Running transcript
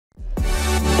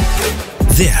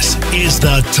This is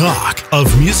the talk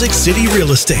of Music City real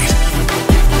estate.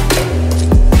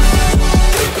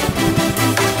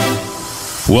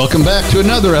 Welcome back to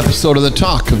another episode of the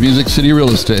Talk of Music City Real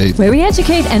Estate, where we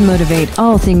educate and motivate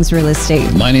all things real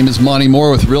estate. My name is Monte Moore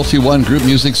with Realty One Group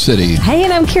Music City. Hey,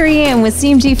 and I'm Carey Ann with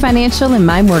CMG Financial and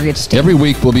My Mortgage Team. Every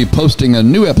week we'll be posting a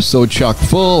new episode chock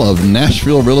full of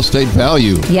Nashville real estate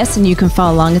value. Yes, and you can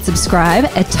follow along and subscribe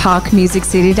at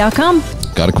talkmusiccity.com.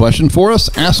 Got a question for us?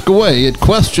 Ask away at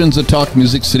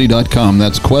questions@talkmusiccity.com.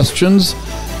 That's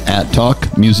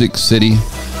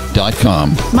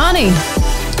questions@talkmusiccity.com. Monty.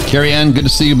 Carey Ann, good to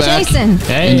see you back. Jason.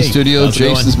 In the studio.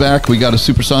 Jason's back. We got a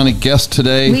supersonic guest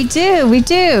today. We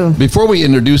do. Before we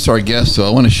introduce our guest, though, I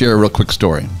want to share a real quick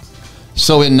story.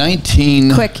 So in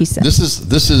Quick, he said.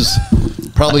 This is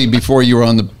probably before you were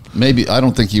on the, maybe, I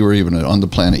don't think you were even on the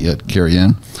planet yet, Carey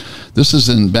Ann. This is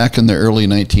back in the early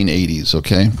 1980s,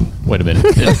 okay? Wait a minute.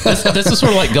 This is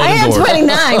sort of like Golden I am Door.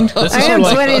 29. I am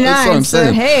 29, that's what I'm so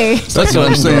saying. hey. That's what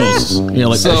I'm saying. You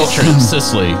know, like the picture in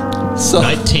Sicily. So,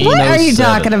 1907. What are you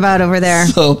talking about over there?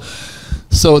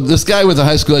 So this guy with a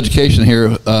high school education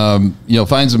here,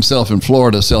 finds himself in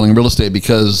Florida selling real estate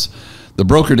because the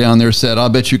broker down there said, "I'll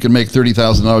bet you can make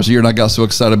 $30,000 a year." And I got so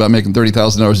excited about making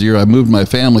 $30,000 a year, I moved my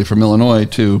family from Illinois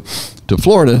to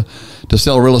Florida to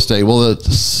sell real estate. Well, the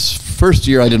first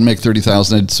year I didn't make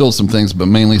 $30,000. I'd sold some things, but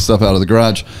mainly stuff out of the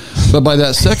garage. But by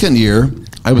that second year,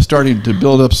 I was starting to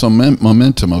build up some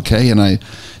momentum, okay? And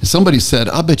somebody said,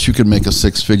 "I'll bet you could make a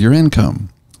six-figure income."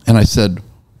 And I said,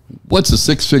 "What's a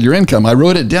six-figure income?" I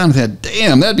wrote it down and said,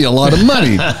 "Damn, that'd be a lot of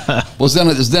money." Well,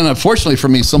 then unfortunately for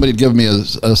me, somebody had given me a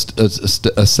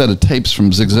set of tapes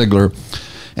from Zig Ziglar.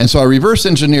 And so I reverse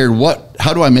engineered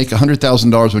how do I make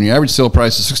 $100,000 when your average sale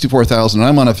price is $64,000 and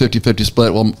I'm on a 50-50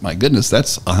 split? Well, my goodness,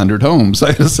 that's 100 homes.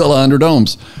 I got to sell 100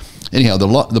 homes. Anyhow,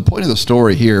 the point of the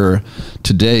story here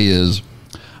today is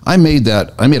I made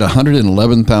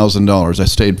 $111,000. I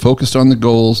stayed focused on the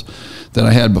goals that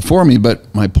I had before me.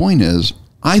 But my point is,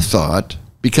 I thought,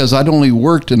 because I'd only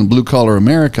worked in blue collar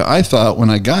America, I thought when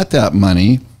I got that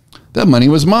money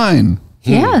was mine.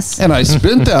 Yes. And I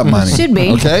spent that money. Should be.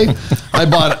 Okay. I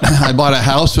bought a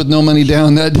house with no money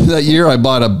down that year. I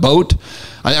bought a boat.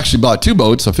 I actually bought two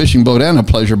boats, a fishing boat and a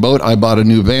pleasure boat. I bought a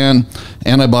new van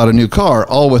and I bought a new car,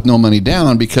 all with no money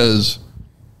down because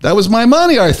that was my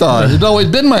money, I thought. It'd always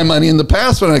been my money in the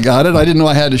past when I got it. I didn't know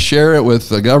I had to share it with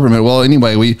the government. Well,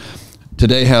 anyway, we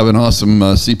today have an awesome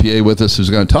CPA with us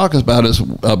who's going to talk about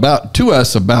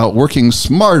working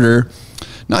smarter.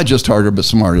 Not just harder, but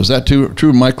smarter. Is that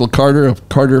true, Michael Carter of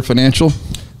Carter Financial?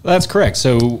 That's correct.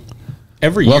 So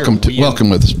every year... Welcome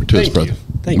with us, to us, brother.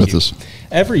 Thank you.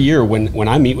 Every year when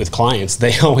I meet with clients,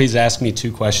 they always ask me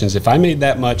two questions. If I made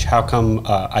that much, how come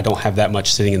I don't have that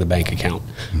much sitting in the bank account,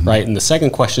 right? And the second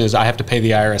question is, I have to pay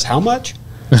the IRS how much?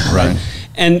 Right.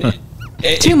 And...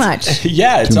 Too much.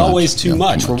 Yeah, it's always too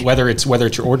much. Whether it's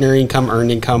your ordinary income, earned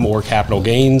income, or capital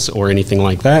gains, or anything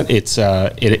like that,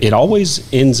 it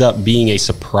always ends up being a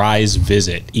surprise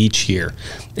visit each year.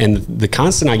 And the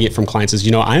constant I get from clients is,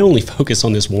 I only focus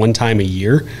on this one time a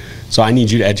year, so I need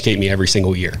you to educate me every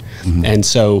single year. Mm-hmm. And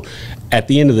so, at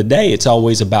the end of the day, it's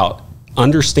always about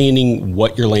understanding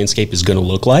what your landscape is going to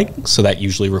look like. So that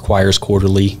usually requires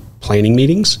quarterly planning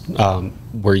meetings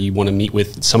where you want to meet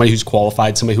with somebody who's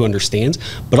qualified, somebody who understands,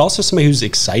 but also somebody who's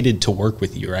excited to work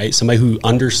with you, right? Somebody who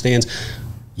understands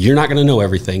you're not going to know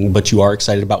everything, but you are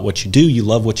excited about what you do, you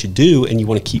love what you do, and you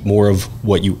want to keep more of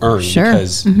what you earn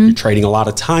because you're trading a lot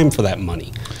of time for that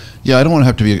money. Yeah, I don't want to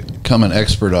have to become an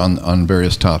expert on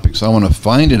various topics. I want to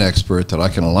find an expert that I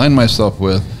can align myself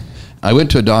with. I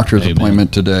went to a doctor's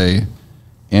appointment today,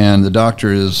 and the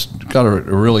doctor has got a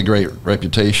really great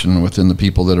reputation within the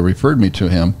people that have referred me to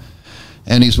him.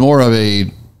 And he's more of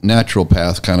a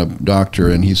naturopath kind of doctor.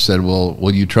 And he said, "Well,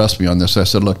 will you trust me on this?" I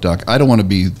said, "Look, doc, I don't want to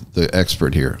be the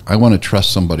expert here. I want to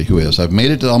trust somebody who is. I've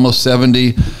made it to almost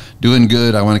 70, doing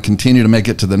good. I want to continue to make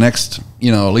it to the next,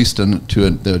 at least to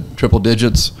the triple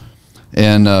digits.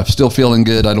 And still feeling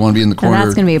good. I don't want to be in the corner. And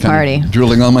that's going to be a party.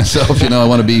 Drooling on myself. I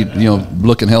want to be,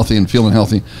 looking healthy and feeling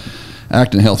healthy,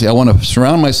 acting healthy. I want to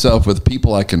surround myself with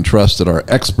people I can trust that are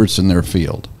experts in their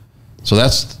field. So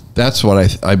that's what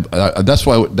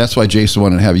that's why Jason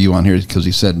wanted to have you on here, because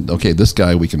he said, okay, this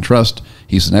guy we can trust.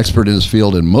 He's an expert in his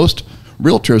field, and most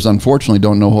realtors, unfortunately,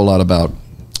 don't know a whole lot about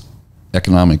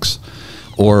economics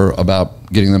or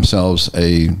about getting themselves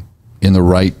in the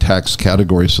right tax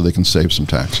category so they can save some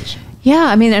taxes. Yeah,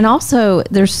 I mean, and also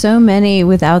there's so many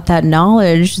without that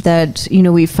knowledge that,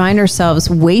 we find ourselves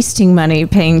wasting money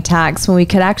paying tax when we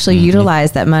could actually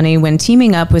utilize that money when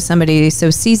teaming up with somebody so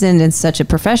seasoned and such a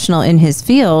professional in his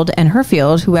field and her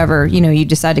field, whoever, you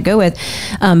decide to go with.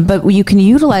 But you can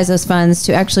utilize those funds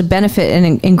to actually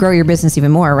benefit and grow your business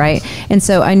even more, right? And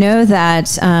so I know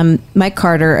that Mike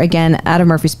Carter, again, out of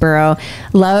Murfreesboro,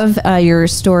 love your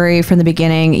story from the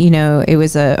beginning. It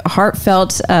was a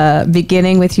heartfelt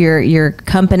beginning with your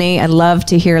company. I'd love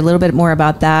to hear a little bit more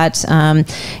about that,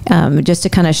 just to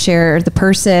kind of share the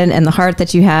person and the heart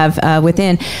that you have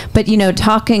within. But,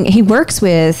 he works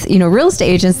with, real estate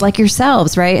agents like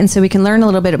yourselves, right? And so we can learn a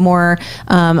little bit more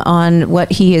on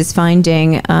what he is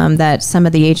finding that some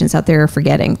of the agents out there are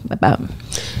forgetting about.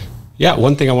 Yeah,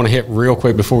 one thing I want to hit real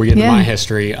quick before we get into my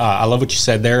history. I love what you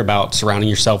said there about surrounding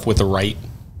yourself with the right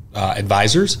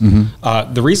advisors.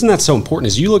 The reason that's so important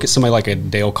is you look at somebody like a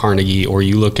Dale Carnegie, or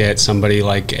you look at somebody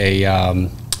like a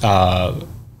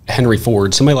Henry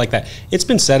Ford, somebody like that. It's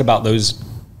been said about those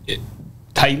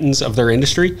titans of their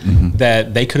industry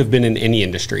that they could have been in any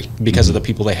industry because of the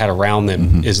people they had around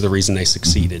them is the reason they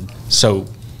succeeded. So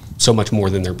much more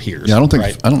than their peers. Yeah, I don't think,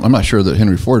 right? I'm not sure that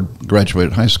Henry Ford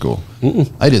graduated high school.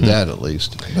 I did that at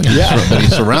least. But he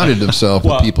surrounded himself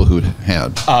with people who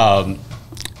had.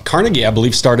 Carnegie, I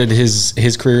believe, started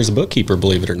his career as a bookkeeper,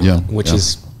 believe it or not, which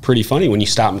is pretty funny when you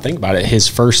stop and think about it. His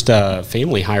first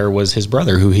family hire was his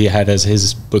brother, who he had as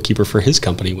his bookkeeper for his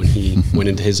company when he went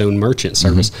into his own merchant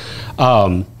service.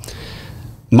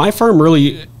 My firm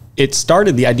really,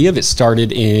 the idea of it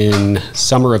started in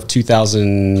summer of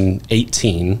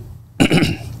 2018.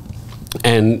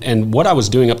 And what I was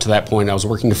doing up to that point, I was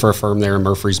working for a firm there in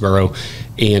Murfreesboro,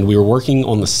 and we were working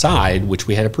on the side, which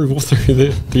we had approval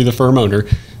through the firm owner,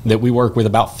 that we work with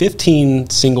about 15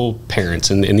 single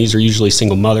parents, and these are usually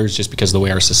single mothers just because of the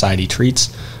way our society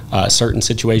treats certain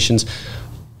situations.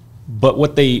 But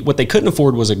what they couldn't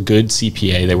afford was a good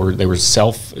CPA. They were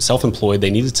self-employed.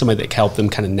 They needed somebody that could help them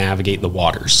kind of navigate the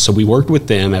waters. So we worked with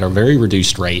them at a very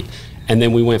reduced rate. And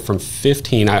then we went from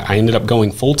 15, I ended up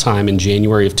going full-time in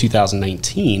January of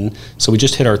 2019. So we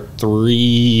just hit our 5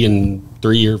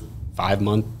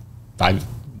 month,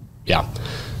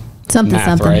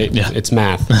 Something. Right? Yeah. It's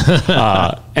math.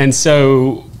 And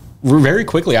so very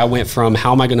quickly I went from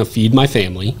how am I going to feed my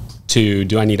family to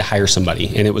do I need to hire somebody?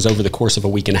 And it was over the course of a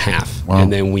week and a half. Wow.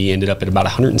 And then we ended up at about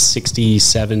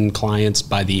 167 clients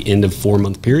by the end of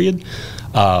 4-month period.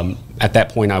 At that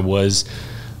point I was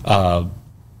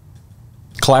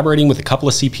collaborating with a couple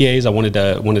of CPAs. I wanted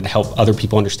to help other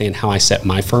people understand how I set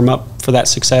my firm up for that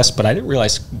success, but I didn't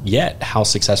realize yet how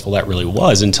successful that really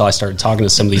was until I started talking to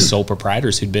some of these sole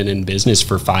proprietors who'd been in business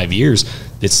for 5 years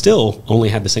that still only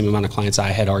had the same amount of clients I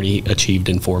had already achieved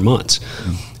in 4 months.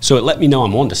 So it let me know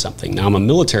I'm onto something. Now I'm a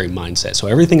military mindset, so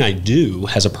everything I do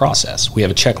has a process. We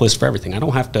have a checklist for everything. I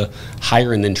don't have to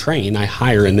hire and then train. I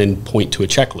hire and then point to a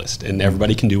checklist, and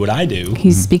everybody can do what I do.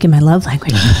 He's speaking my love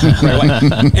language.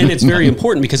 And it's very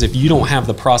important because if you don't have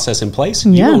the process in place,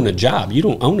 you own a job. You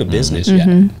don't own a business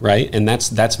yet, right? And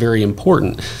that's very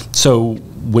important. So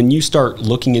when you start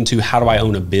looking into how do I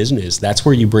own a business, that's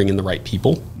where you bring in the right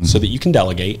people so that you can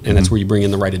delegate, and that's where you bring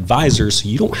in the right advisors so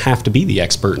you don't have to be the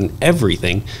expert in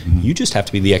everything. You just have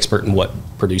to be the expert in what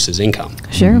produces income.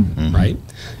 Sure. Right?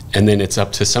 And then it's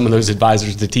up to some of those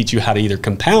advisors to teach you how to either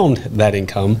compound that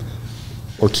income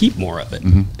or keep more of it.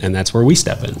 And that's where we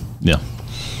step in. Yeah.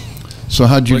 So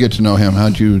how'd you get to know him?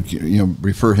 How'd you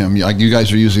refer him? You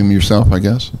guys are using him yourself, I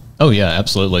guess? Oh, yeah,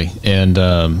 absolutely. And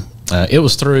it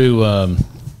was through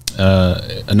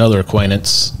another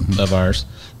acquaintance of ours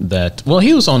that,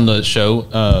 he was on the show.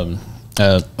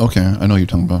 Okay, I know who you're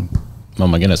talking about. Oh,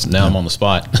 my goodness. Now I'm on the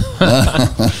spot.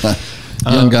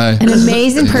 Young guy. An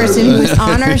amazing person who was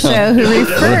on our show who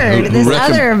referred this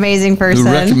other amazing person.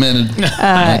 Who recommended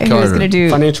who was going to do.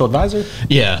 Financial advisor?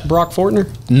 Yeah. Brock Fortner?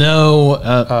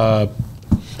 No.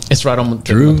 It's right on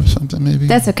Drew something maybe.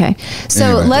 That's okay. So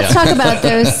Anyway. let's talk about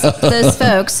those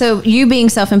folks. So you being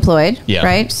self-employed,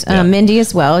 right? Mindy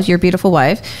as well, your beautiful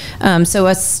wife. So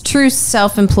a true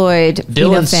self-employed family.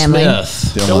 Dylan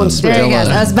Smith. There you go.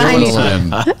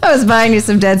 I was buying you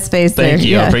some dead space there. Thank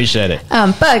you. I appreciate it.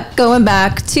 But going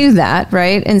back to that,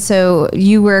 right? And so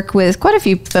you work with quite a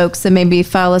few folks that maybe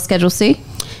file a Schedule C.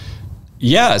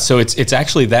 Yeah, so it's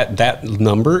actually that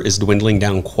number is dwindling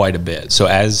down quite a bit. So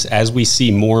as we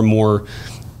see more and more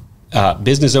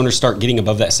business owners start getting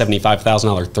above that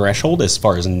 $75,000 threshold as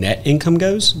far as net income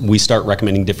goes, we start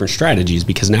recommending different strategies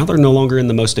because now they're no longer in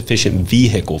the most efficient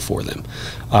vehicle for them.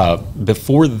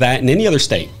 Before that, in any other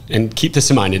state, and keep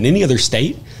this in mind, in any other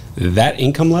state, that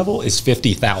income level is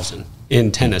 $50,000.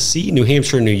 In Tennessee, New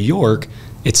Hampshire, New York,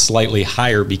 it's slightly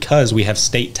higher because we have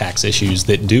state tax issues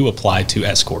that do apply to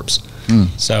S corps.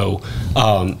 So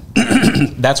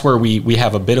that's where we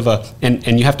have a bit of a,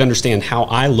 and you have to understand how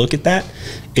I look at that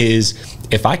is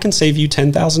if I can save you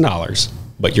 $10,000,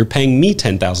 but you're paying me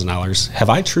 $10,000, have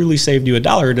I truly saved you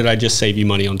 $1 or did I just save you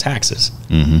money on taxes?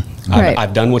 Right.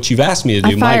 I've done what you've asked me to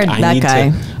do, fired Mike.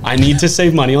 I need to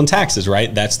save money on taxes,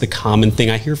 right? That's the common thing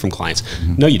I hear from clients.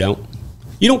 No, you don't.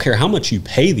 You don't care how much you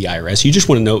pay the IRS. You just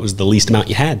want to know it was the least amount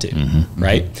you had to,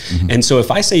 right? And so if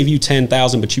I save you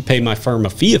 $10,000, but you pay my firm a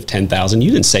fee of $10,000,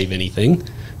 you didn't save anything.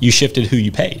 You shifted who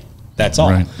you paid. That's all.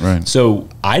 Right. So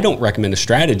I don't recommend a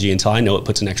strategy until I know it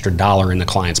puts an extra $1 in the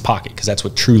client's pocket, because that's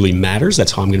what truly matters.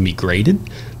 That's how I'm going to be graded.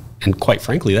 And quite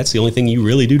frankly, that's the only thing you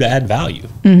really do to add value.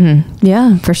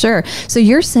 Yeah, for sure. So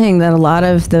you're saying that a lot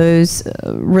of those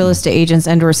real estate agents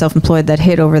and or self-employed that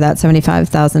hit over that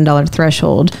 $75,000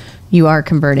 threshold, you are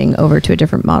converting over to a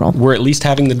different model. We're at least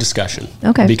having the discussion.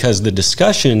 Okay. Because the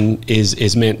discussion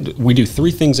is meant, we do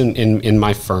three things in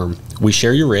my firm. We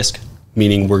share your risk,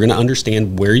 meaning we're going to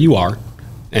understand where you are.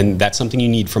 And that's something you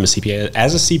need from a CPA.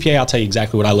 As a CPA, I'll tell you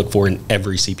exactly what I look for in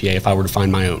every CPA if I were to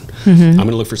find my own. I'm going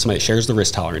to look for somebody that shares the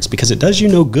risk tolerance, because it does you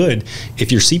no good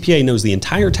if your CPA knows the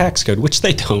entire tax code, which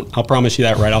they don't. I'll promise you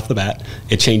that right off the bat.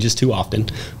 It changes too often.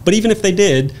 But even if they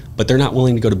did, but they're not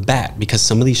willing to go to bat, because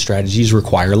some of these strategies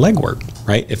require legwork,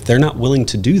 right? If they're not willing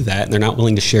to do that and they're not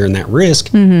willing to share in that risk,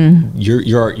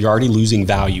 you're already losing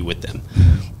value with them.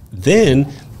 Then,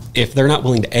 if they're not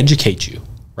willing to educate you,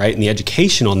 right? And the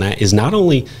education on that is not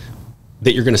only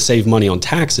that you're going to save money on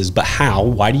taxes, but how,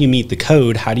 why do you meet the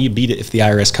code? How do you beat it if the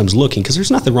IRS comes looking? Because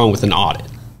there's nothing wrong with an audit,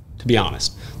 to be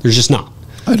honest. There's just not.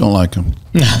 I don't like them.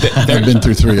 I've been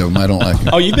through 3 of them. I don't like them.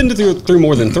 Oh, you've been through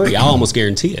more than 3. I'll almost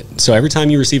guarantee it. So every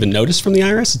time you receive a notice from the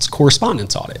IRS, it's a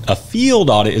correspondence audit. A field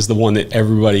audit is the one that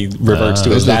everybody reverts to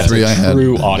as that's a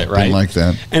true audit, right? Didn't like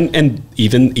that. And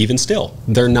even still,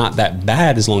 they're not that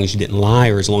bad as long as you didn't lie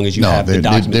or as long as you have the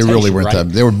documentation. They really weren't that.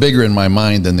 They were bigger in my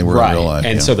mind than they were in real life.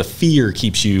 And so the fear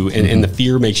keeps you, and the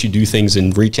fear makes you do things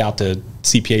and reach out to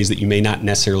CPAs that you may not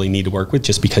necessarily need to work with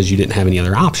just because you didn't have any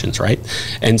other options, right?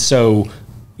 And so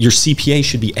your CPA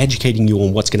should be educating you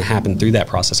on what's going to happen through that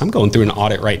process. I'm going through an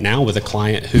audit right now with a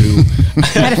client who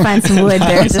Try to find some wood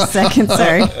there just a second,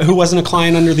 sorry. Who wasn't a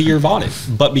client under the year of audit,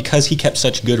 but because he kept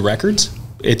such good records,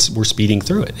 we're speeding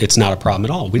through it. It's not a problem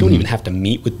at all. We don't even have to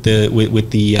meet with the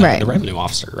revenue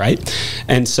officer, right?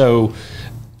 And so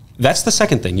that's the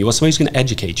second thing. You want somebody who's going to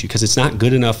educate you, because it's not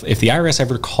good enough if the IRS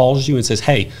ever calls you and says,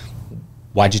 hey,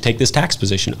 why'd you take this tax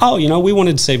position? Oh, we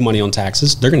wanted to save money on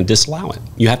taxes. They're going to disallow it.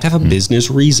 You have to have a business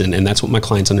reason, and that's what my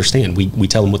clients understand. We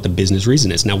tell them what the business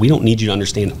reason is. Now, we don't need you to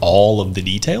understand all of the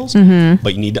details,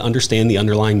 but you need to understand the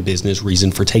underlying business reason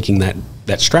for taking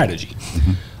that strategy.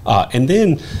 And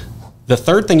then the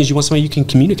third thing is you want somebody you can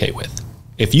communicate with.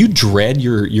 If you dread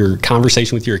your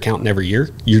conversation with your accountant every year,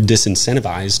 you're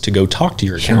disincentivized to go talk to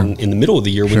your accountant in the middle of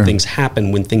the year when things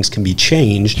happen, when things can be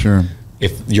changed.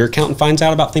 If your accountant finds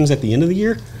out about things at the end of the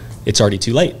year, it's already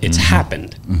too late. It's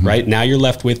happened, right? Now you're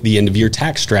left with the end of year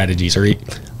tax strategies, or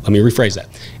let me rephrase that.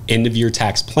 End of year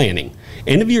tax planning.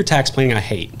 End of year tax planning I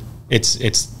hate.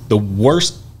 It's the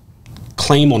worst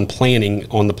claim on planning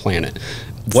on the planet.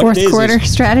 Fourth quarter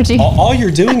strategy. All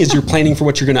you're doing is you're planning for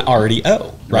what you're going to already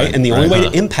owe, right? And the only way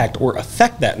to impact or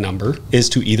affect that number is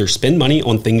to either spend money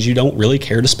on things you don't really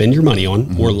care to spend your money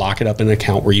on, or lock it up in an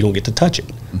account where you don't get to touch it.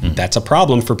 That's a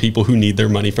problem for people who need their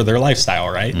money for their lifestyle,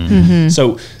 right?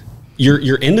 So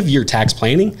your end of year tax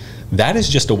planning, that is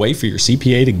just a way for your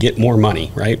CPA to get more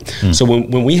money, right? So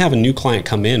when we have a new client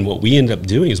come in, what we end up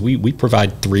doing is we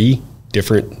provide three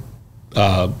different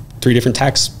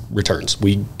tax returns.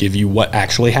 We give you what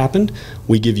actually happened.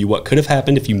 We give you what could have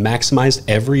happened if you maximized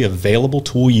every available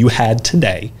tool you had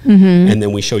today. And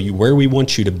then we show you where we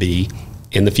want you to be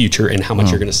in the future and how much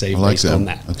you're going to save based on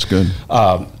that. That's good.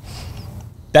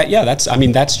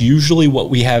 That's usually what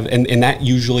we have. And that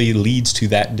usually leads to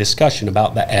that discussion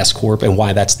about the S Corp and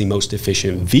why that's the most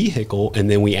efficient vehicle.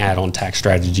 And then we add on tax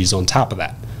strategies on top of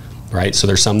that, right? So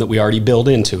there's some that we already build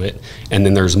into it. And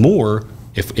then there's more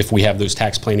if we have those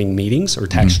tax planning meetings or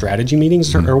tax strategy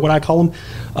meetings or what I call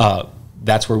them.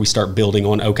 That's where we start building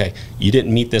on, okay, you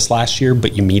didn't meet this last year,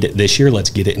 but you meet it this year. Let's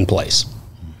get it in place.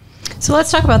 So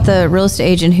let's talk about the real estate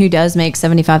agent who does make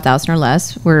 $75,000 or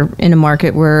less. We're in a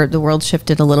market where the world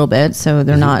shifted a little bit, so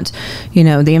they're not,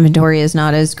 the inventory is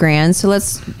not as grand.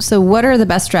 So what are the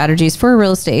best strategies for a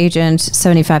real estate agent,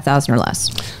 $75,000 or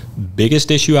less? Biggest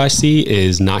issue I see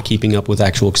is not keeping up with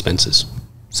actual expenses.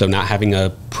 So not having a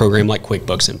program like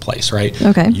QuickBooks in place, right?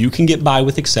 Okay. You can get by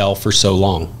with Excel for so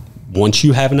long. once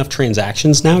you have enough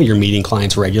transactions now, you're meeting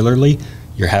clients regularly,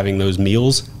 you're having those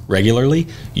meals regularly,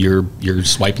 you're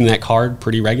swiping that card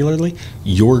pretty regularly,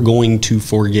 you're going to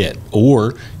forget,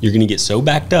 or you're going to get so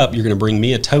backed up, you're going to bring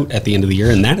me a tote at the end of the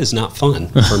year, and that is not fun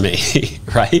for me,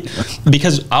 right?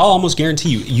 Because I'll almost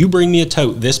guarantee you bring me a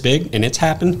tote this big, and it's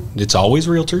happened. It's always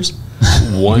realtors.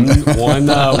 One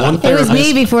therapist. It was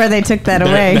me before they took that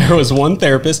away. There was one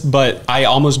therapist, but I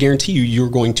almost guarantee you're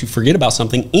going to forget about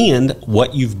something, and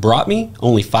what you've brought me,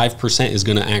 only 5% is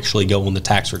going to actually go on the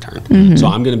tax return. So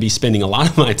I'm going to be spending a lot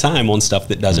of my time on stuff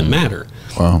that doesn't matter,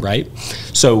 right?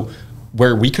 So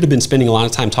where we could have been spending a lot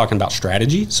of time talking about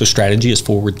strategy. So strategy is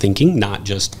forward thinking, not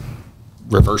just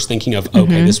reverse thinking of,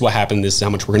 okay, this is what happened, this is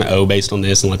how much we're going to owe based on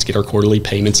this, and let's get our quarterly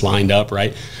payments lined up,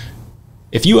 right?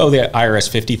 If you owe the IRS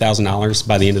 $50,000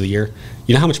 by the end of the year,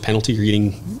 you know how much penalty you're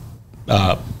getting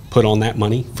put on that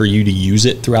money for you to use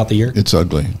it throughout the year? It's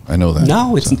ugly. I know that.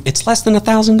 No, it's less than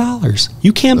 $1,000.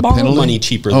 You can't borrow penalty? Money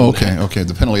cheaper than that. Okay.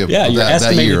 The penalty of your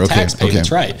that year. tax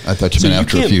payments, right? I thought you meant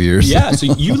after a few years. Yeah, so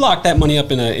you lock that money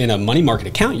up in a money market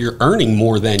account, you're earning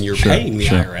more than you're paying the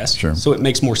IRS. Sure. So it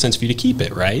makes more sense for you to keep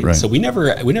it, right? So we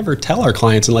never tell our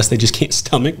clients, unless they just can't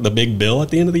stomach the big bill at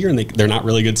the end of the year and they're not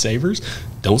really good savers,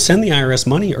 don't send the IRS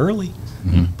money early.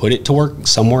 Put it to work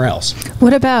somewhere else.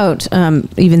 What about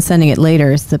even sending it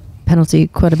later? Is the penalty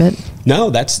quite a bit? No,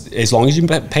 that's as long as you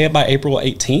pay it by April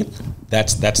 18th.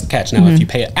 That's the catch. Now, if you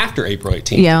pay it after April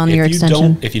 18th, on your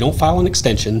extension. If you don't file an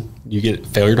extension, you get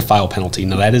failure to file penalty.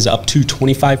 Now, that is up to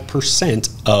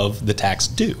 25% of the tax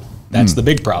due. That's the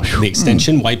big problem. The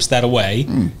extension wipes that away,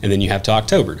 and then you have to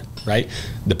October, right?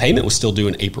 The payment was still due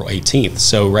in April 18th.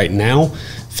 So right now,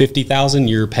 $50,000,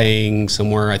 you're paying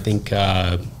somewhere, I think,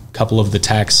 couple of the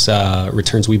tax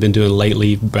returns we've been doing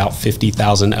lately, about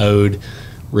 $50,000 owed,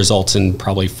 results in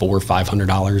probably $400 or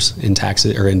 $500 in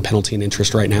taxes or in penalty and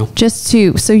interest right now.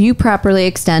 So you properly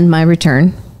extend my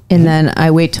return, and then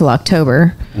I wait till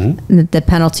October. The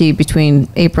penalty between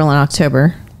April and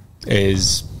October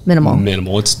is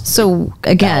minimal. It's so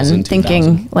again,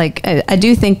 thinking like I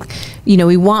do think,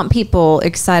 we want people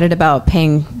excited about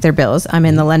paying their bills. I'm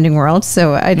in the lending world,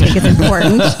 so I think it's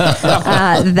important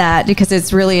that, because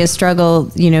it's really a struggle,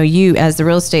 you as the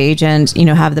real estate agent,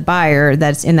 have the buyer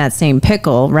that's in that same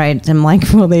pickle, right? I'm like,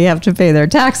 well, they have to pay their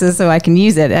taxes so I can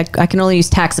use it. I can only use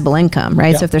taxable income,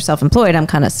 right? So if they're self-employed, I'm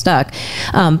kind of stuck.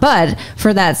 But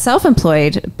for that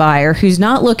self-employed buyer who's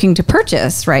not looking to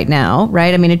purchase right now,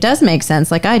 right? I mean, it does make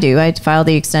sense. Like I do. I file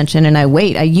the extension and I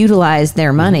wait. I utilize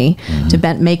their money to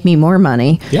make me more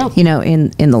money,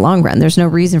 in the long run. There's no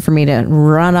reason for me to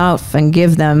run off and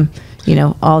give them,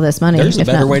 all this money. There's a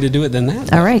better way to do it than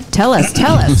that. All right. Tell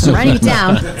us. Write it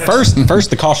down. First,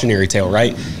 the cautionary tale,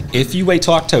 right? If you wait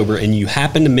till October and you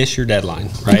happen to miss your deadline,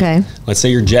 right? Okay. Let's say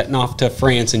you're jetting off to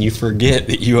France and you forget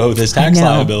that you owe this tax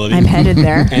liability. I'm headed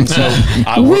there. And so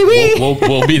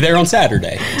we'll be there on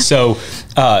Saturday. So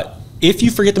if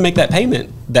you forget to make that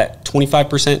payment, that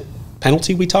 25%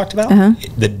 penalty we talked about,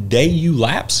 the day you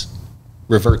lapse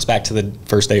reverts back to the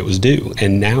first day it was due,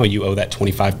 and now you owe that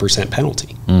 25%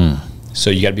 penalty. So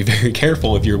you got to be very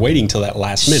careful if you're waiting till that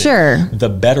last minute. Sure. The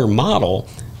better model,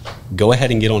 go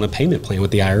ahead and get on a payment plan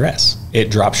with the IRS.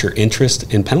 It drops your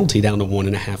interest and penalty down to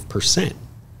 1.5%,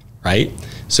 right?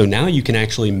 So now you can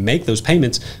actually make those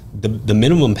payments. The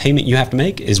minimum payment you have to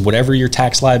make is whatever your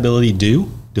tax liability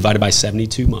due divided by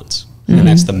 72 months. And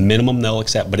that's the minimum they'll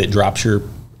accept, but it drops your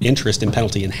interest and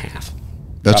penalty in half.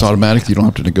 That's automatic? You don't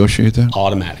have to negotiate that?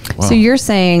 Automatic. Wow. So you're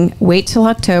saying wait till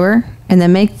October and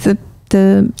then make the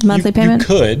monthly payment? You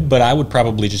could, but I would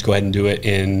probably just go ahead and do it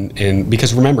in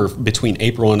because remember, between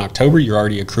April and October, you're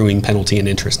already accruing penalty and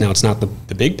interest. Now, it's not the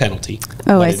big penalty,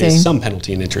 but it is some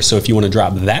penalty and interest. So if you want to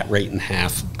drop that rate in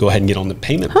half, go ahead and get on the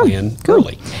payment plan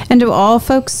early. And do all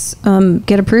folks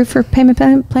get approved for payment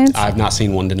plans? I've not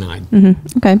seen one denied.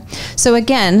 Okay. So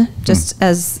again, just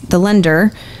as the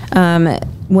lender,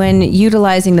 when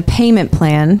utilizing the payment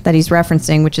plan that he's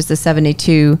referencing, which is the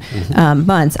 72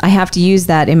 months, I have to use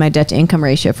that in my debt to income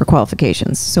ratio for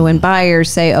qualifications. So when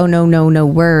buyers say, oh, no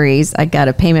worries, I got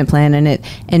a payment plan, and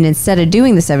instead of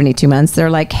doing the 72 months, they're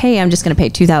like, hey, I'm just going to pay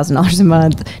 $2,000 a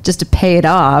month just to pay it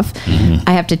off.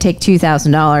 I have to take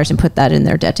 $2,000 and put that in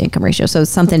their debt to income ratio. So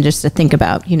it's something just to think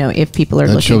about, if people are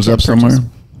looking to shows up purchase. somewhere?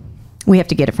 We have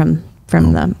to get it from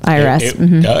the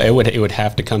IRS. It would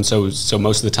have to come. So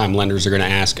most of the time, lenders are going to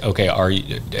ask, okay,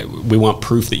 we want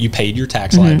proof that you paid your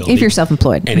tax liability if you're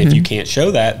self-employed. And if you can't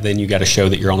show that, then you got to show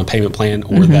that you're on a payment plan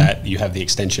or that you have the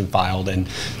extension filed. And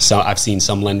so I've seen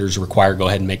some lenders require go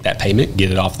ahead and make that payment, get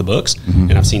it off the books,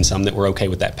 and I've seen some that were okay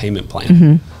with that payment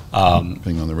plan.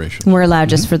 Depending on the ratio. We're allowed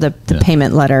just for the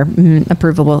payment letter,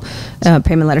 approvable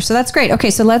payment letter. So that's great. Okay,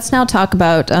 so let's now talk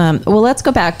about, let's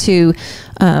go back to,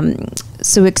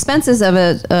 so expenses of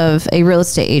a real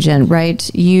estate agent, right?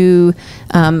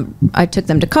 I took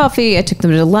them to coffee, I took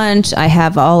them to lunch, I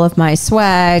have all of my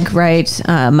swag, right?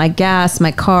 My gas,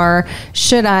 my car.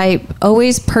 Should I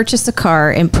always purchase a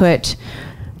car and put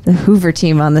the Hoover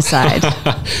team on the side?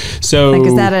 So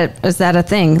like, is that a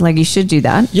thing? Like, you should do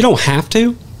that. You don't have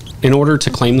to. In order to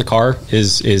claim the car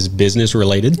is business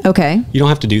related. Okay. You don't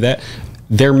have to do that.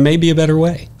 There may be a better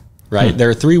way, right? There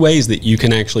are 3 ways that you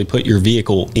can actually put your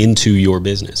vehicle into your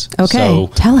business. Okay. So,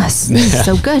 tell us. This is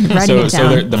so good. Writing it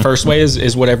down. So the first way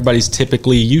is what everybody's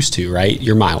typically used to, right?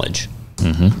 Your mileage.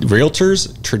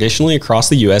 Realtors traditionally across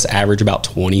the U.S. average about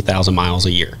 20,000 miles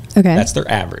a year. Okay. That's their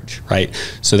average, right?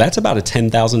 So that's about a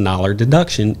 $10,000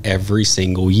 deduction every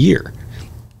single year.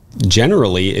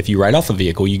 Generally, if you write off a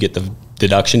vehicle, you get the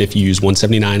deduction if you use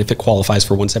 179. If it qualifies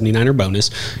for 179 or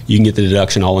bonus, you can get the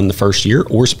deduction all in the first year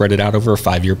or spread it out over a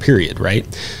 5-year period, right?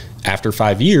 After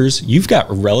 5 years, you've got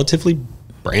a relatively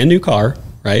brand new car,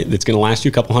 right? That's going to last you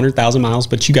a couple 100,000 miles,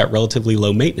 but you got relatively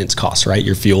low maintenance costs, right?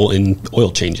 Your fuel and oil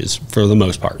changes for the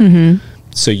most part.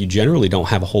 So you generally don't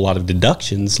have a whole lot of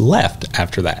deductions left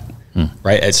after that,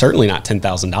 right? It's certainly not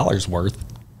 $10,000 worth.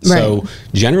 So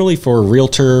generally for a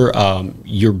realtor,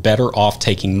 you're better off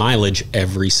taking mileage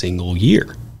every single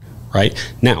year, right?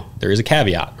 Now, there is a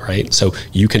caveat, right? So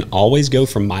you can always go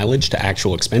from mileage to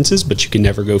actual expenses, but you can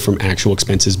never go from actual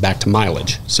expenses back to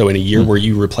mileage. So in a year where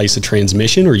you replace a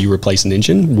transmission or you replace an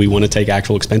engine, we want to take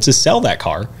actual expenses, sell that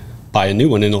car, buy a new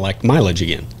one, and elect mileage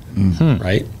again,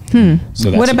 right?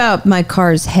 So what about my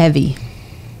car's heavy?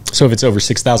 So if it's over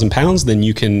 6,000 pounds, then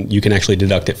you can actually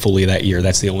deduct it fully that year.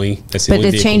 That's the only. But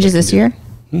it changes this year.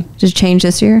 Does it change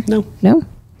this year? No. No.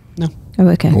 Oh,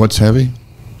 okay. What's heavy?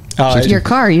 Your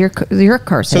car's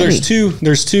so heavy.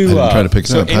 there's two. Try to pick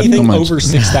so it up. anything over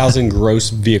 6,000 gross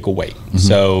vehicle weight.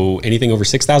 So anything over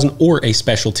 6,000 or a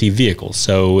specialty vehicle.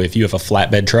 So if you have a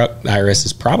flatbed truck, the IRS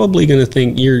is probably going to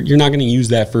think you're not going to use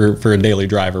that for a daily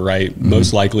driver, right?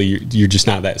 Most likely you're just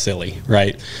not that silly,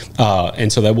 right?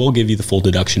 And so that will give you the full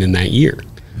deduction in that year.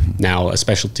 Now, a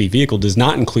specialty vehicle does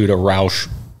not include a Roush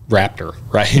Raptor,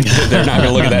 right? They're not going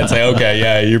to look at that and say, okay,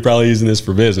 yeah, you're probably using this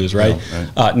for business, right?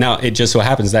 Now, it just so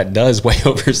happens that does weigh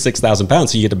over 6,000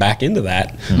 pounds, so you get to back into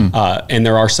that. And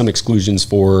there are some exclusions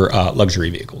for luxury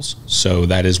vehicles. So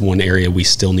that is one area we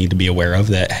still need to be aware of,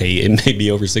 that, hey, it may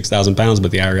be over 6,000 pounds,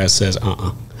 but the IRS says,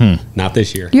 not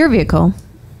this year. Your vehicle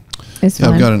is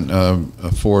fine. I've got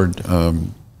a Ford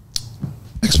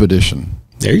Expedition.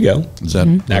 There you go. Is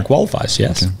that that qualifies,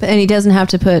 yes. Okay. And he doesn't have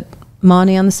to put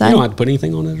Monte on the side? You don't have to put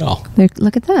anything on it at all.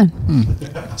 Look at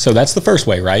that. So that's the first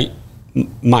way, right?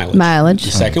 Mileage.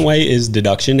 The second way is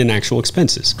deduction and actual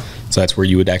expenses. So that's where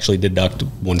you would actually deduct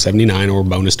 179 or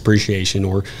bonus depreciation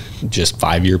or just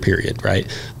 5-year period, right?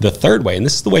 The third way, and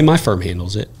this is the way my firm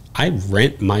handles it, I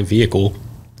rent my vehicle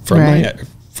from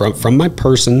my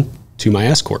person to my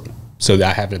S corp. So that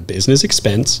I have a business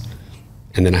expense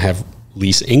and then I have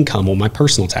lease income on my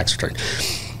personal tax return.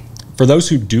 For those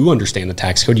who do understand the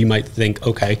tax code, you might think,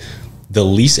 okay, the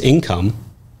lease income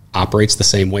operates the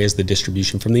same way as the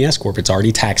distribution from the S corp. It's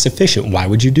already tax efficient. Why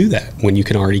would you do that when you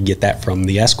can already get that from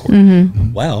the S corp?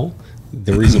 Well,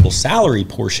 the reasonable salary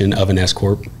portion of an S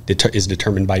corp is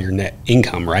determined by your net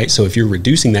income, right? So if you're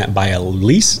reducing that by a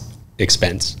lease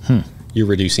expense, you're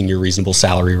reducing your reasonable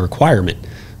salary requirement.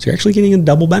 So you're actually getting a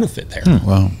double benefit there.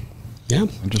 Wow. Yeah.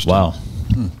 Interesting. Wow.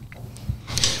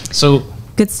 So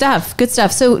Good stuff. Good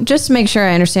stuff. So just to make sure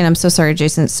I understand, I'm so sorry,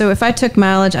 Jason. So if I took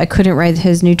mileage, I couldn't write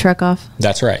his new truck off?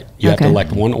 That's right. You have to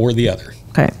elect one or the other.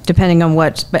 Okay. Depending on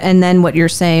what, and then what you're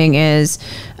saying is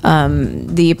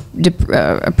the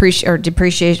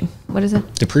depreciation. What is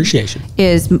it? Depreciation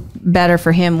is better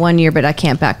for him 1 year, but I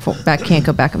can't can't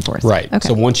go back and forth. Right. Okay.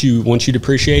 So once you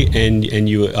depreciate and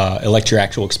you elect your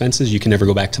actual expenses, you can never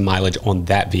go back to mileage on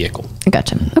that vehicle. I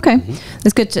gotcha. Okay,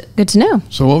 that's good to know.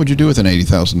 So what would you do with an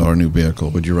 $80,000 new vehicle?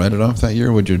 Would you write it off that year?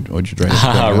 Or would you drive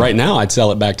it? Right now, I'd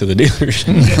sell it back to the dealers.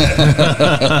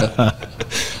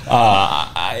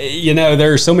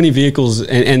 There are so many vehicles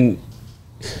and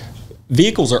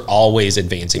vehicles are always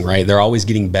advancing, right? They're always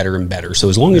getting better and better. So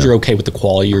as long as you're okay with the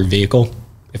quality of your vehicle,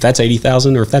 if that's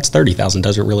 80,000 or if that's 30,000,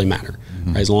 doesn't really matter.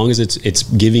 Right? As long as it's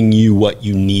giving you what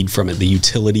you need from it, the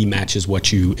utility matches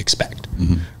what you expect,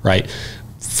 right?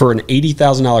 For an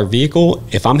 $80,000 vehicle,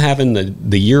 if I'm having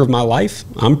the year of my life,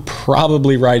 I'm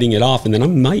probably writing it off, and then I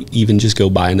might even just go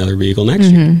buy another vehicle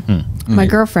next year. My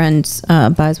girlfriend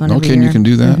buys one every year. You can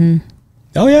do that?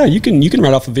 Oh yeah, you can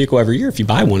write off a vehicle every year if you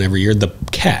buy one every year. The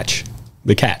catch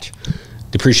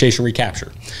depreciation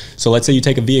recapture. So let's say you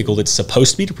take a vehicle that's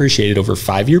supposed to be depreciated over a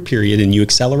 5-year period and you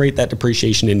accelerate that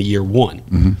depreciation into year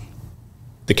 1.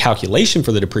 The calculation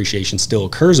for the depreciation still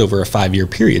occurs over a 5-year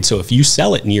period. So if you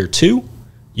sell it in year 2,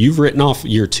 you've written off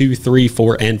year 2, 3,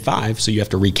 4, and 5, so you have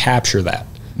to recapture that.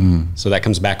 So that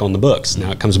comes back on the books.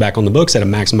 Now it comes back on the books at a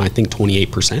maximum, I think,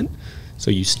 28%.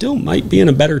 So you still might be in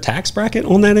a better tax bracket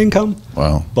on that income.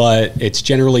 Wow. But it's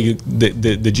generally,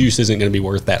 the juice isn't going to be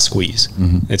worth that squeeze.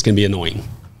 It's going to be annoying.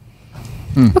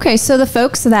 Okay, so the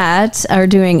folks that are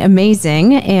doing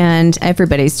amazing, and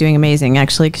everybody's doing amazing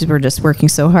actually, because we're just working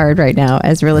so hard right now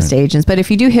as real estate agents. But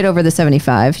if you do hit over the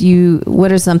 75,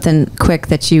 what is something quick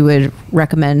that you would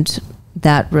recommend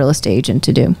that real estate agent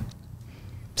to do?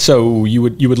 So you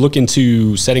would look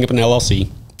into setting up an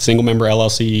LLC, single member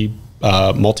LLC,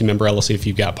 multi-member LLC if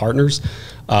you've got partners.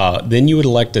 Then you would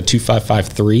elect a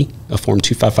 2553, a Form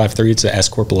 2553. It's an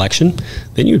S-Corp election.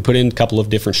 Then you would put in a couple of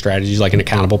different strategies like an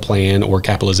accountable plan or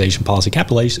capitalization policy.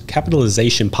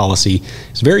 Capitalization policy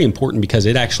is very important because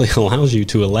it actually allows you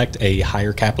to elect a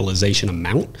higher capitalization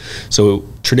amount. So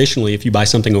traditionally, if you buy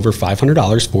something over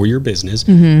 $500 for your business,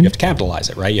 you have to capitalize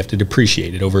it, right? You have to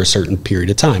depreciate it over a certain period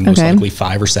of time, most likely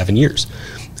 5 or 7 years.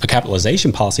 A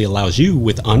capitalization policy allows you,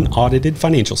 with unaudited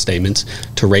financial statements,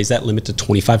 to raise that limit to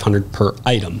 $2,500 per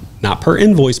item, not per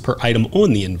invoice, per item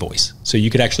on the invoice. So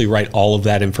you could actually write all of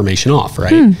that information off,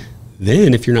 right?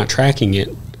 Then if you're not tracking it,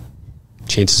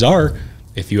 chances are,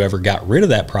 if you ever got rid of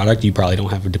that product, you probably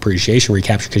don't have a depreciation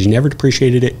recapture because you never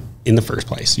depreciated it in the first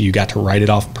place. You got to write it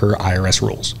off per IRS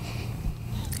rules.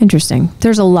 Interesting.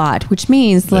 There's a lot, which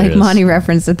means, like Monte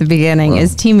referenced at the beginning,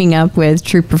 is teaming up with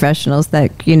true professionals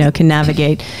that, can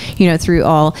navigate, through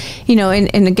all,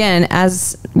 and again,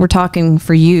 as we're talking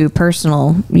for you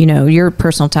personal, your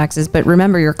personal taxes, but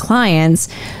remember your clients,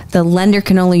 the lender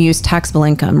can only use taxable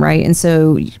income, right? And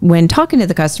so when talking to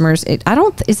the customers,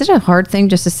 is it a hard thing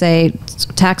just to say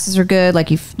taxes are good?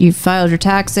 Like you filed your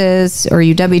taxes or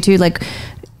you W-2, like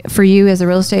for you as a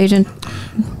real estate agent?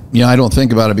 Yeah, I don't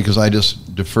think about it because I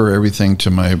just defer everything to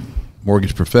my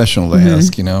mortgage professional to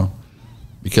ask,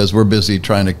 because we're busy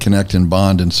trying to connect and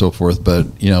bond and so forth. But,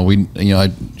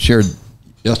 I shared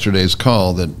yesterday's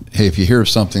call that, hey, if you hear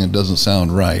something that doesn't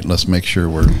sound right, let's make sure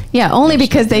we're... Yeah, only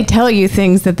because they tell you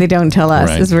things that they don't tell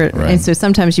us. And so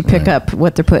sometimes you pick up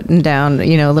what they're putting down,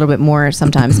 a little bit more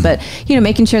sometimes. But,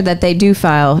 making sure that they do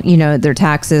file, their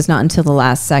taxes not until the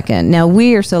last second. Now,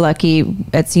 we are so lucky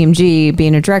at CMG,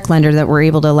 being a direct lender, that we're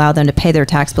able to allow them to pay their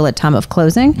tax bill at time of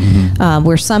closing,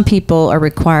 where some people are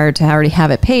required to already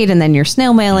have it paid, and then you're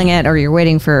snail mailing it, or you're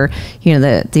waiting for,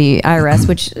 the IRS,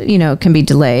 which, can be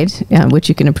delayed, which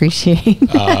you can appreciate.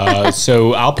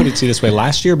 So I'll put it to you this way.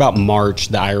 Last year, about March,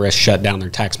 the IRS shut down their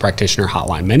tax practitioner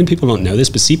hotline. Many people don't know this,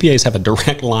 but CPAs have a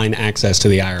direct line access to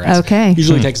the IRS. Okay.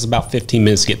 Usually takes us about 15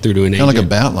 minutes to get through to an agent. Kind of like a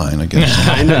bat line, I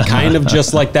guess. kind of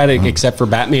just like that, except for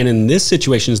Batman in this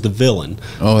situation is the villain.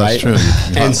 Oh, that's true.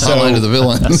 And so, hotline to the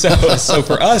villain. So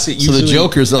for us, it usually... So the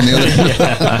Joker's on the other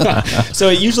side. So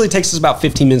it usually takes us about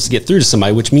 15 minutes to get through to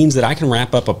somebody, which means that I can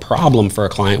wrap up a problem for a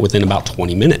client within about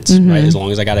 20 minutes, right? As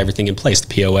long as I got everything in place.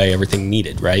 The POA, everything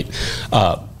needed, right?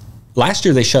 Last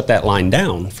year, they shut that line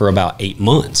down for about 8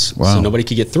 months. Wow. So nobody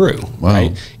could get through,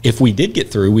 right? If we did get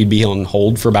through, we'd be on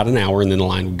hold for about an hour and then the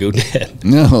line would go dead.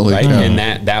 No, right?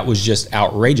 And that was just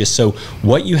outrageous. So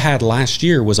what you had last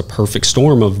year was a perfect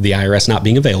storm of the IRS not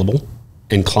being available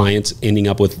and clients ending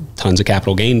up with tons of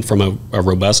capital gain from a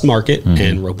robust market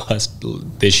and robust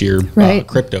this year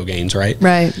crypto gains, right?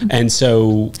 Right. And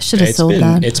so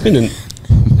it's been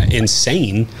an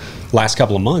insane last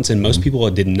couple of months, and most people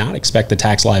did not expect the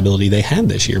tax liability they had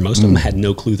this year. Most of them had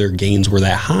no clue their gains were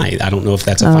that high. I don't know if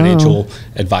that's a financial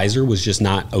advisor was just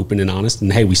not open and honest,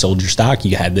 and hey, we sold your stock,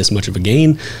 you had this much of a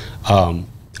gain. I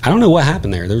don't know what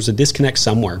happened there. There was a disconnect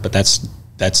somewhere, but that's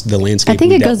the landscape. I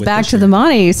think it goes back to the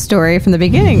Monte story from the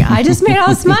beginning. I just made all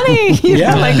this money.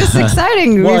 Like, this is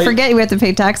exciting. We forget we have to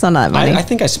pay tax on that money. I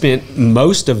think I spent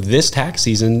most of this tax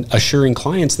season assuring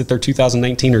clients that their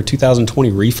 2019 or 2020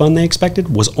 refund they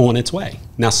expected was on its way.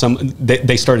 Now,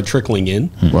 they started trickling in.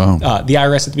 Wow. The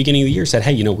IRS at the beginning of the year said,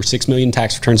 hey, we're 6 million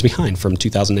tax returns behind from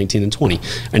 2019 and 20.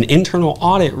 An internal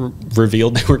audit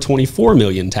revealed they were 24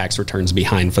 million tax returns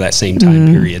behind for that same time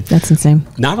period. That's insane.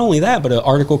 Not only that, but an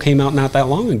article came out not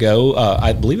that long ago,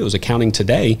 I believe it was Accounting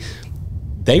Today.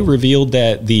 They revealed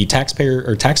that the taxpayer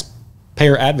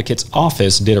advocate's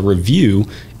office did a review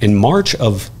in March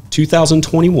of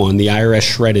 2021. The IRS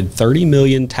shredded 30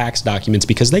 million tax documents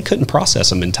because they couldn't process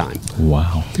them in time.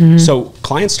 Wow. So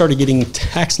clients started getting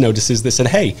tax notices that said,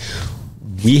 hey,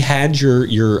 we had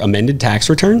your amended tax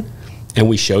return and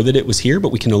we show that it was here,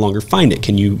 but we can no longer find it.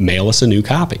 Can you mail us a new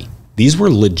copy? these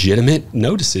were legitimate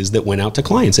notices that went out to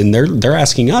clients, and they're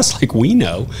asking us like we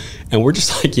know, and we're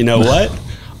just like, you know what?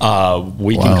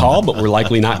 We can call, but we're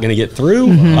likely not going to get through.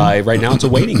 Right now, it's a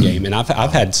waiting game, and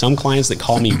I've had some clients that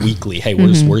call me weekly. Hey,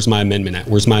 where's my amendment at?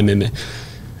 Where's my amendment?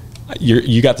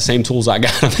 You got the same tools I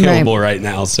got available right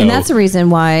now. So, and that's the reason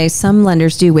why some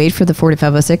lenders do wait for the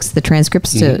 4506, the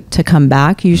transcripts to come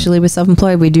back. Usually with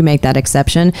self-employed, we do make that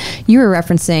exception. You were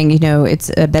referencing, it's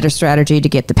a better strategy to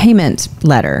get the payment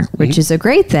letter, which is a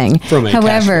great thing.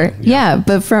 However,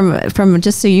 but from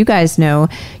just so you guys know,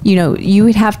 you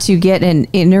would have to get an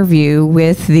interview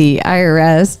with the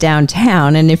IRS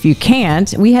downtown. And if you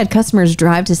can't, we had customers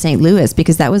drive to St. Louis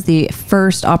because that was the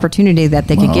first opportunity that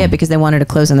they could get, because they wanted to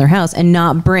close on their house and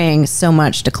not bring so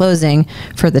much to closing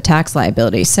for the tax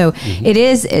liability. So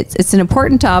it's an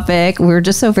important topic. We're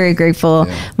just so very grateful,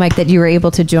 Mike, that you were able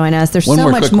to join us. There's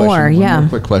so much more. One more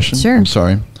quick question. Sure. I'm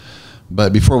sorry.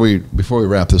 But before we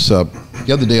wrap this up,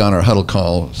 the other day on our huddle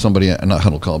call, not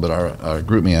huddle call, but our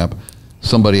GroupMe app,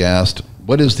 somebody asked,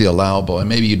 what is the allowable, and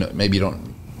maybe you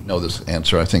don't know this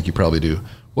answer, I think you probably do.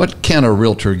 What can a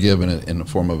realtor give in the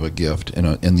form of a gift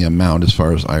in the amount as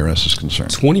far as IRS is concerned?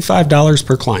 $25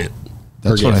 per client.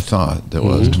 That's what I thought. That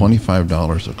was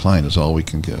 $25 a client is all we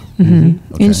can give. Okay.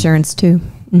 Insurance too.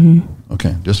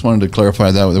 Okay, just wanted to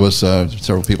clarify that. There was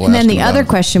several people asking. And then the other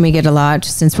question we get a lot,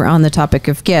 since we're on the topic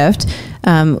of gift,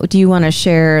 do you want to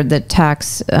share the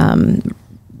tax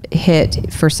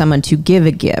hit for someone to give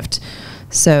a gift?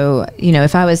 So,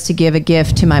 if I was to give a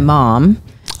gift to my mom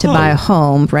to buy a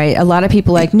home, right? A lot of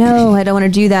people are like, no, I don't want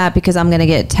to do that because I'm going to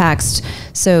get taxed.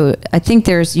 So I think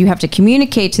you have to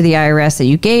communicate to the IRS that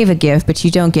you gave a gift, but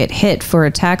you don't get hit for a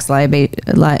tax liability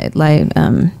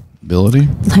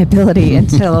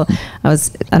until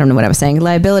I don't know what I was saying.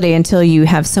 Liability until you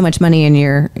have so much money in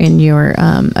your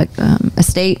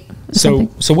estate. So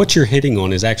what you're hitting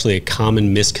on is actually a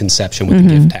common misconception with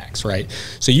the gift tax, right?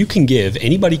 So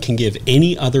anybody can give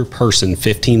any other person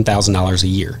 $15,000 a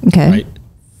year, right?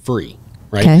 Free,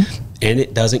 right? Okay. And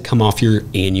it doesn't come off your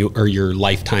annual or your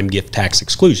lifetime gift tax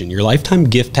exclusion. Your lifetime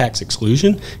gift tax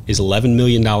exclusion is $11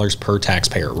 million per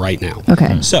taxpayer right now.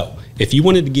 Okay. So if you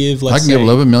wanted to give, let's say, I can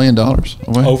give $11 million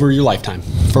away over your lifetime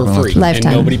for free, and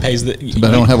nobody pays the. But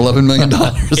I don't have $11 million.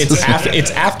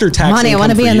 It's after tax. Money, I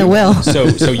want to be in the will.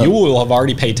 So you will have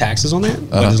already paid taxes on that.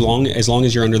 But as long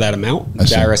as you're under that amount, the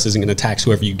IRS isn't going to tax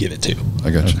whoever you give it to. I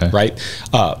got you. Okay. Right.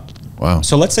 Wow.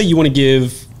 So let's say you want to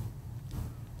give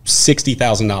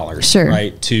 $60,000,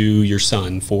 right, to your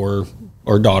son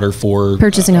or daughter for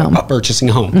purchasing a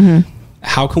home.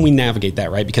 How can we navigate that,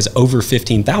 right? Because over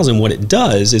 $15,000, what it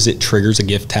does is it triggers a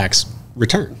gift tax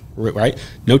return, right?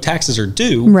 No taxes are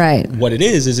due. Right. What it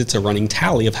is it's a running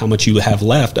tally of how much you have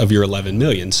left of your 11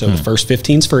 million. So the first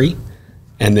 15's free,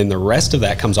 and then the rest of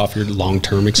that comes off your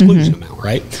long-term exclusion amount,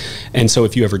 right? And so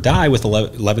if you ever die with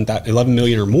 11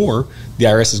 million or more, the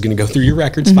IRS is going to go through your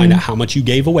records, find out how much you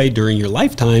gave away during your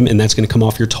lifetime, and that's going to come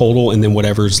off your total, and then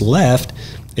whatever's left,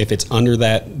 if it's under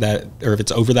that or if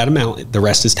it's over that amount, the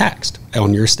rest is taxed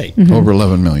on your estate. Over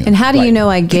 11 million. And how do you know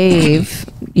I gave,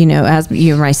 as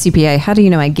you're my CPA, how do you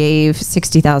know I gave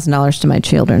 $60,000 to my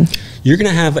children? You're going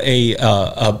to have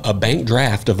a bank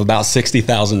draft of about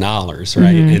 $60,000,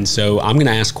 right? And so I'm going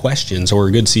to ask questions, or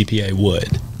a good CPA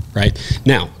would, right?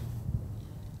 Now,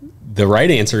 the right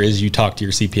answer is you talk to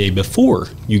your CPA before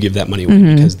you give that money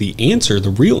away, because the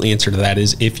real answer to that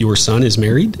is if your son is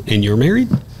married and you're married,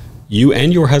 you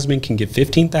and your husband can give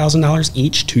 $15,000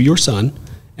 each to your son,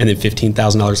 and then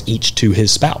 $15,000 each to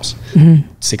his spouse.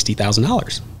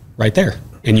 $60,000 right there.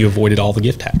 And you avoided all the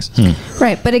gift taxes.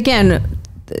 Right. But again,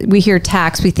 we hear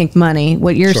tax, we think money.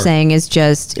 What you're saying is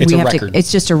just, it's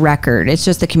just a record. It's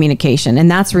just the communication. And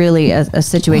that's really a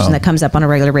situation that comes up on a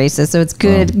regular basis. So it's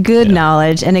good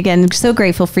knowledge. And again, so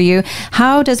grateful for you.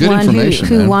 How does one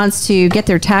who wants to get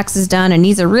their taxes done and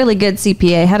needs a really good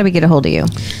CPA, how do we get a hold of you?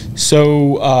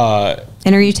 So,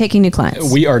 and are you taking new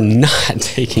clients? We are not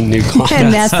taking new clients.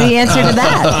 And that's the answer to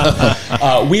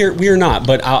that. We are not.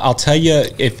 But I'll tell you,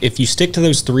 if you stick to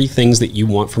those three things that you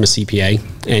want from a CPA,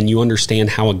 and you understand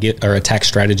how a tax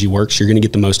strategy works, you're going to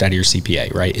get the most out of your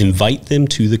CPA, right? Invite them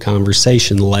to the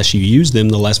conversation. The less you use them,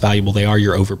 the less valuable they are.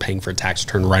 You're overpaying for a tax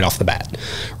return right off the bat,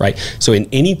 right? So in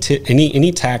any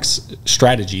tax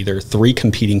strategy, there are three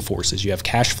competing forces. You have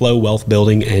cash flow, wealth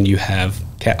building, and you have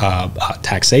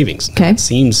tax savings. Okay. It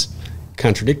seems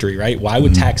contradictory, right? Why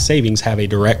would tax savings have a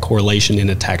direct correlation in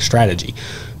a tax strategy?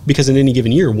 Because in any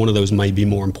given year, one of those might be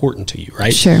more important to you,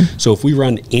 right? Sure. So if we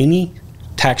run any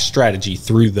tax strategy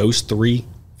through those three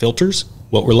filters,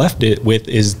 what we're left with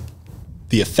is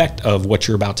the effect of what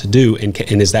you're about to do, and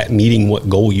is that meeting what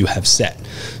goal you have set?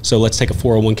 So let's take a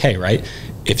 401k, right?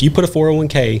 If you put a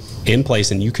 401k in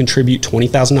place and you contribute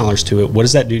 $20,000 to it, what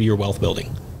does that do to your wealth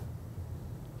building?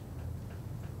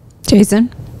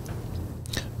 Jason?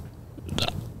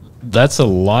 That's a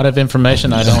lot of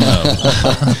information I don't know.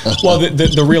 Well,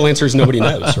 the real answer is nobody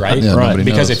knows, right? Yeah, right.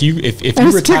 Because knows. if you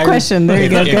That's retire, a question. There you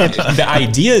go. Good. The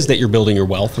idea is that you're building your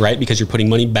wealth, right? Because you're putting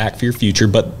money back for your future.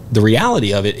 But the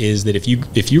reality of it is that if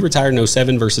you retired in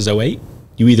 07 versus 08,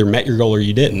 you either met your goal or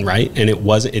you didn't, right? And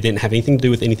it didn't have anything to do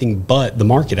with anything but the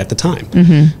market at the time.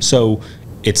 Mm-hmm. So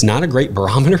it's not a great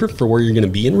barometer for where you're going to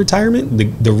be in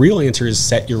retirement. The real answer is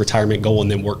set your retirement goal and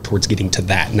then work towards getting to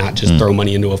that, not just throw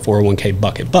money into a 401k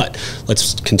bucket. But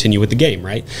let's continue with the game,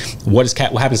 right? What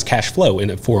happens to cash flow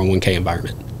in a 401k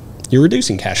environment? You're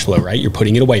reducing cash flow, right? You're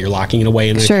putting it away. You're locking it away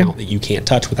in an account that you can't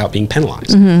touch without being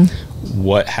penalized. Mm-hmm.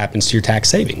 What happens to your tax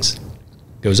savings?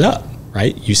 Goes up,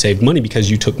 right? You saved money because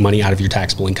you took money out of your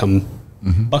taxable income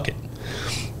bucket.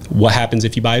 What happens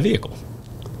if you buy a vehicle?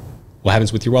 What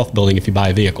happens with your wealth building if you buy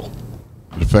a vehicle?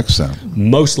 It affects that.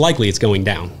 Most likely it's going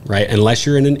down, right? Unless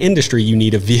you're in an industry, you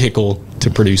need a vehicle to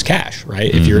produce cash,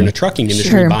 right? Mm-hmm. If you're in a trucking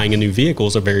industry, buying a new vehicle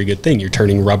is a very good thing. You're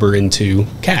turning rubber into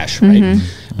cash, right?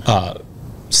 Mm-hmm.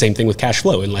 Same thing with cash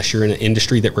flow. Unless you're in an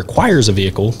industry that requires a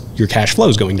vehicle, your cash flow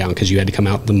is going down because you had to come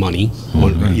out the money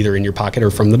either in your pocket or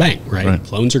from the bank,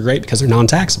 right? Loans are great because they're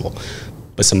non-taxable,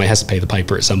 but somebody has to pay the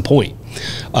piper at some point.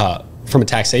 From a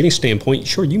tax savings standpoint,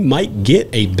 sure, you might get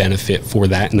a benefit for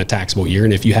that in a taxable year.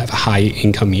 And if you have a high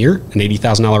income year, an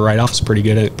 $80,000 write-off is a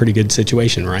pretty good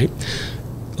situation, right?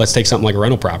 Let's take something like a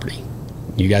rental property.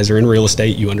 You guys are in real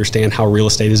estate. You understand how real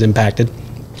estate has impacted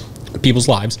people's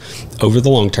lives over the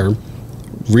long term.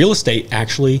 Real estate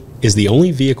actually is the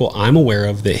only vehicle I'm aware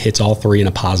of that hits all three in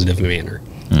a positive manner,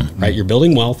 right? You're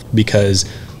building wealth because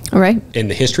in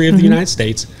the history of the United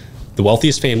States, the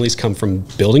wealthiest families come from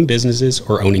building businesses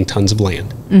or owning tons of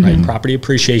land, right? Property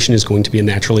appreciation is going to be a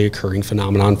naturally occurring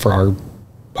phenomenon for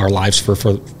our lives for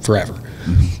forever.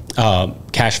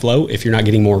 Cash flow, if you're not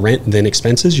getting more rent than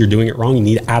expenses, you're doing it wrong. You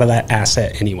need out of that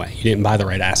asset anyway. You didn't buy the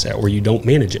right asset or you don't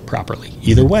manage it properly.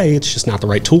 Either way, it's just not the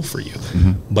right tool for you.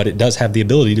 But it does have the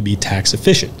ability to be tax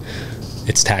efficient.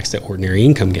 It's taxed at ordinary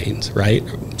income gains, right?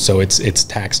 So it's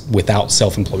taxed without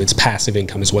self-employment. It's passive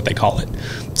income is what they call it.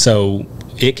 So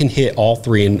it can hit all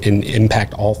three and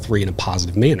impact all three in a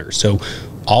positive manner. So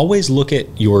always look at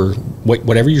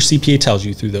whatever your CPA tells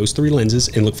you through those three lenses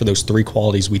and look for those three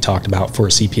qualities we talked about for a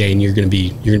CPA, and you're going to be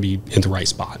in the right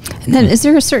spot. And then is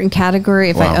there a certain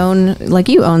category if I own, like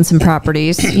you own some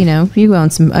properties, you own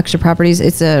some extra properties,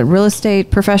 it's a real estate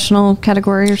professional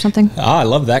category or something? I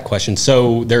love that question.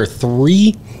 So there are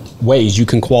three ways you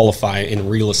can qualify in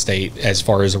real estate as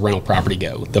far as a rental property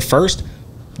go. The first,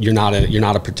 you're not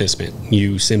a participant.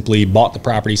 You simply bought the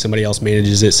property, somebody else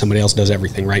manages it, somebody else does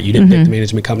everything, right? You didn't pick the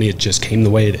management company, it just came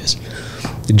the way it is.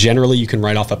 Generally, you can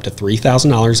write off up to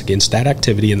 $3,000 against that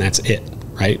activity, and that's it,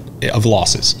 right, of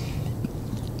losses.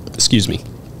 Excuse me.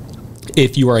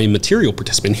 If you are a material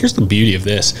participant, here's the beauty of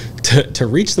this. To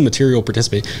reach the material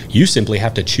participant, you simply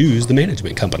have to choose the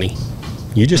management company.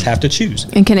 You just have to choose.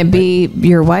 And can it be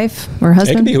your wife or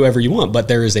husband? It can be whoever you want, but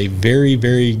there is a very,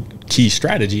 very key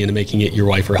strategy into making it your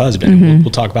wife or husband.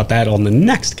 We'll talk about that on the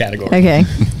next category. Okay.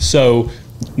 So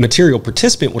material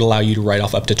participant would allow you to write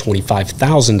off up to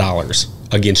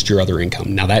 $25,000 against your other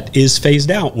income. Now that is phased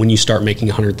out when you start making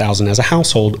 $100,000 as a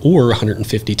household or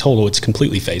 $150,000 total. It's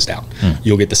completely phased out.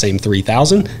 You'll get the same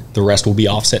 $3,000. The rest will be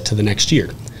offset to the next year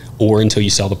or until you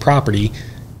sell the property,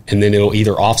 and then it'll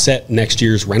either offset next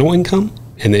year's rental income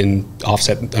and then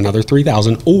offset another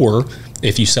 $3,000, or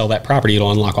if you sell that property,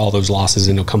 it'll unlock all those losses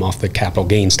and it'll come off the capital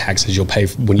gains taxes you'll pay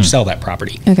when you sell that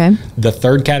property. Okay. The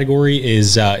third category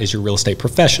is your real estate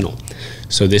professional.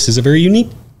 So this is a very unique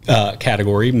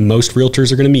category. Most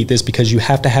realtors are going to meet this because you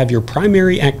have to have your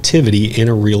primary activity in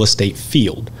a real estate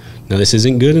field. Now, this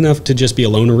isn't good enough to just be a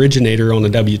loan originator on a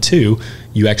W-2.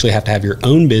 You actually have to have your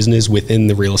own business within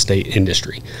the real estate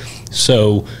industry.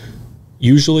 So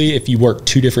usually if you work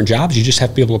two different jobs, you just have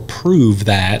to be able to prove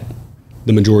that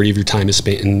the majority of your time is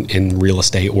spent in real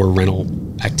estate or rental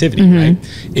activity, right?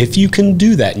 If you can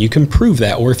do that and you can prove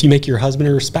that, or if you make your husband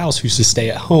or spouse who's to stay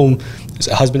at home,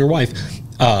 a husband or wife,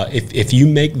 if you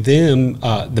make them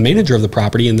the manager of the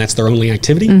property and that's their only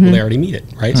activity, well, they already meet it,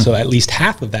 right? So at least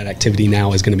half of that activity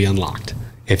now is going to be unlocked.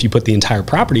 If you put the entire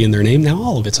property in their name, now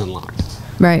all of it's unlocked.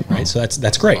 Right. Right. So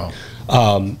that's great. Wow.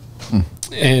 So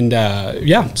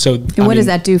and what does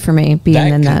that do for me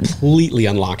being in that? Completely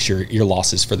unlocks your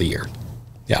losses for the year.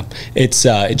 Yeah,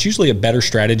 it's usually a better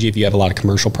strategy if you have a lot of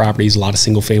commercial properties. A lot of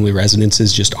single family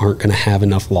residences just aren't going to have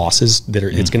enough losses that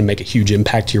it's going to make a huge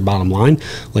impact to your bottom line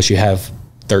unless you have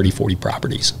 30 40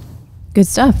 properties. Good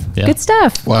stuff. Yeah. Good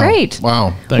stuff. Wow. Great.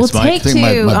 Wow. Thanks, we'll Mike. I take think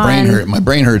two my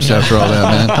brain hurts after all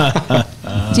that,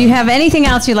 man. Do you have anything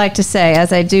else you'd like to say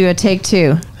as I do a take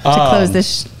two to close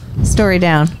this story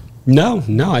down? No,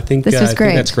 I think This was I think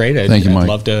great. that's great. Thank you, Mike. I'd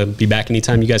love to be back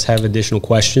anytime you guys have additional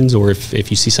questions, or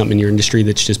if you see something in your industry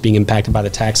that's just being impacted by the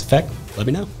tax effect, let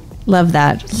me know. Love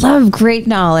that. Love great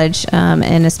knowledge,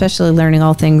 and especially learning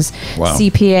all things Wow.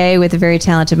 CPA with a very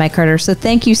talented Mike Carter. So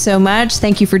thank you so much.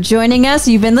 Thank you for joining us.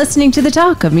 You've been listening to The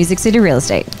Talk of Music City Real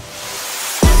Estate.